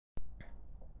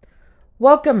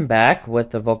Welcome back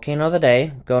with the volcano of the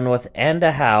day, going with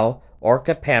Andahau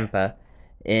Orca Pampa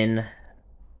in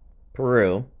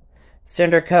Peru.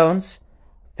 Cinder cones,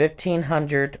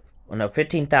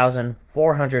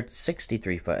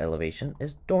 15,463 foot elevation,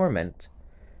 is dormant.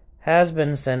 Has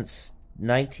been since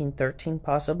 1913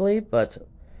 possibly, but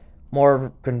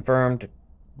more confirmed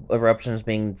eruptions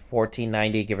being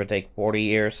 1490, give or take 40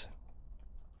 years.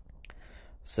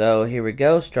 So here we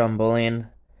go, Strombolian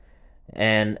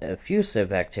and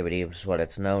effusive activity is what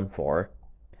it's known for.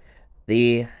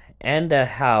 The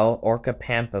Andahau Orca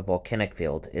Pampa volcanic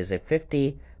field is a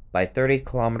 50 by 30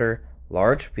 kilometer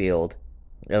large field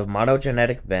of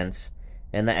monogenetic vents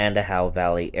in the Andahau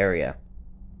Valley area,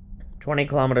 20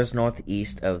 kilometers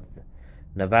northeast of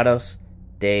Nevados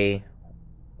de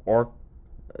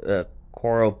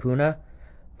Coropuna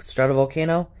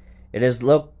stratovolcano. It is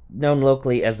known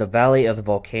locally as the Valley of the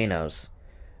Volcanoes.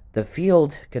 The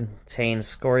field contains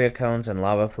scoria cones and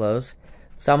lava flows,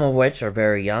 some of which are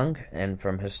very young and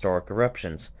from historic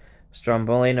eruptions.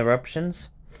 Strombolian eruptions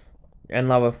and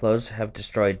lava flows have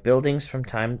destroyed buildings from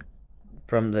the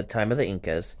time of the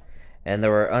Incas, and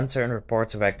there were uncertain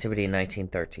reports of activity in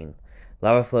 1913.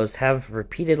 Lava flows have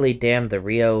repeatedly dammed the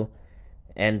Rio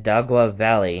Andagua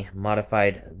Valley,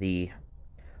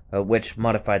 which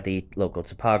modified the local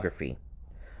topography.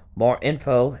 More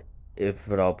info, if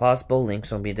at all possible,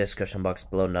 links will be in the discussion box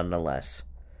below nonetheless.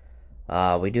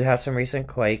 We do have some recent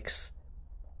quakes.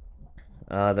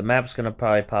 The map's going to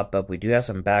probably pop up. We do have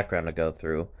some background to go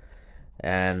through.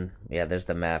 And, yeah, there's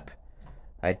the map.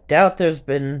 I doubt there's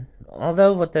been...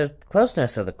 Although, with the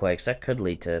closeness of the quakes, that could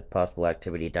lead to possible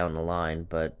activity down the line.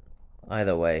 But,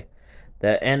 either way.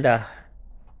 The Andahau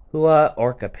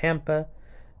Orca Pampa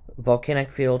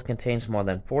volcanic field contains more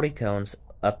than 40 cones,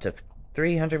 up to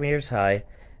 300 meters high,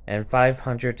 and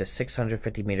 500 to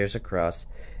 650 meters across.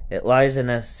 It lies in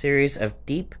a series of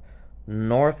deep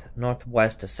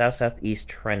north-northwest to south-southeast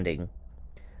trending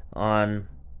on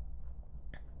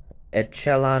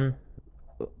Echelan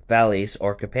valleys,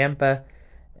 Orca Pampa,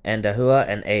 Andahua,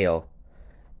 and Ayo.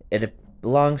 It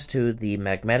belongs to the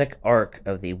magmatic arc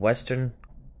of the Western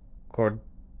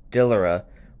Cordillera,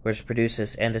 which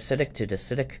produces andesitic to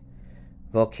dacitic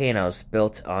volcanoes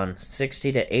built on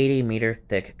 60 to 80 meter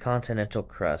thick continental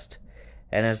crust,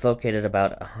 and is located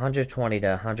about 120 to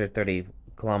 130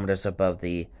 kilometers above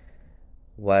the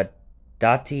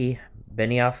Wadati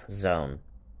Benioff zone.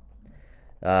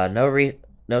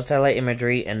 No satellite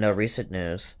imagery and no recent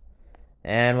news.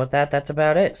 And with that, that's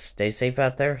about it. Stay safe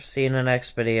out there. See you in the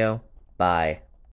next video. Bye.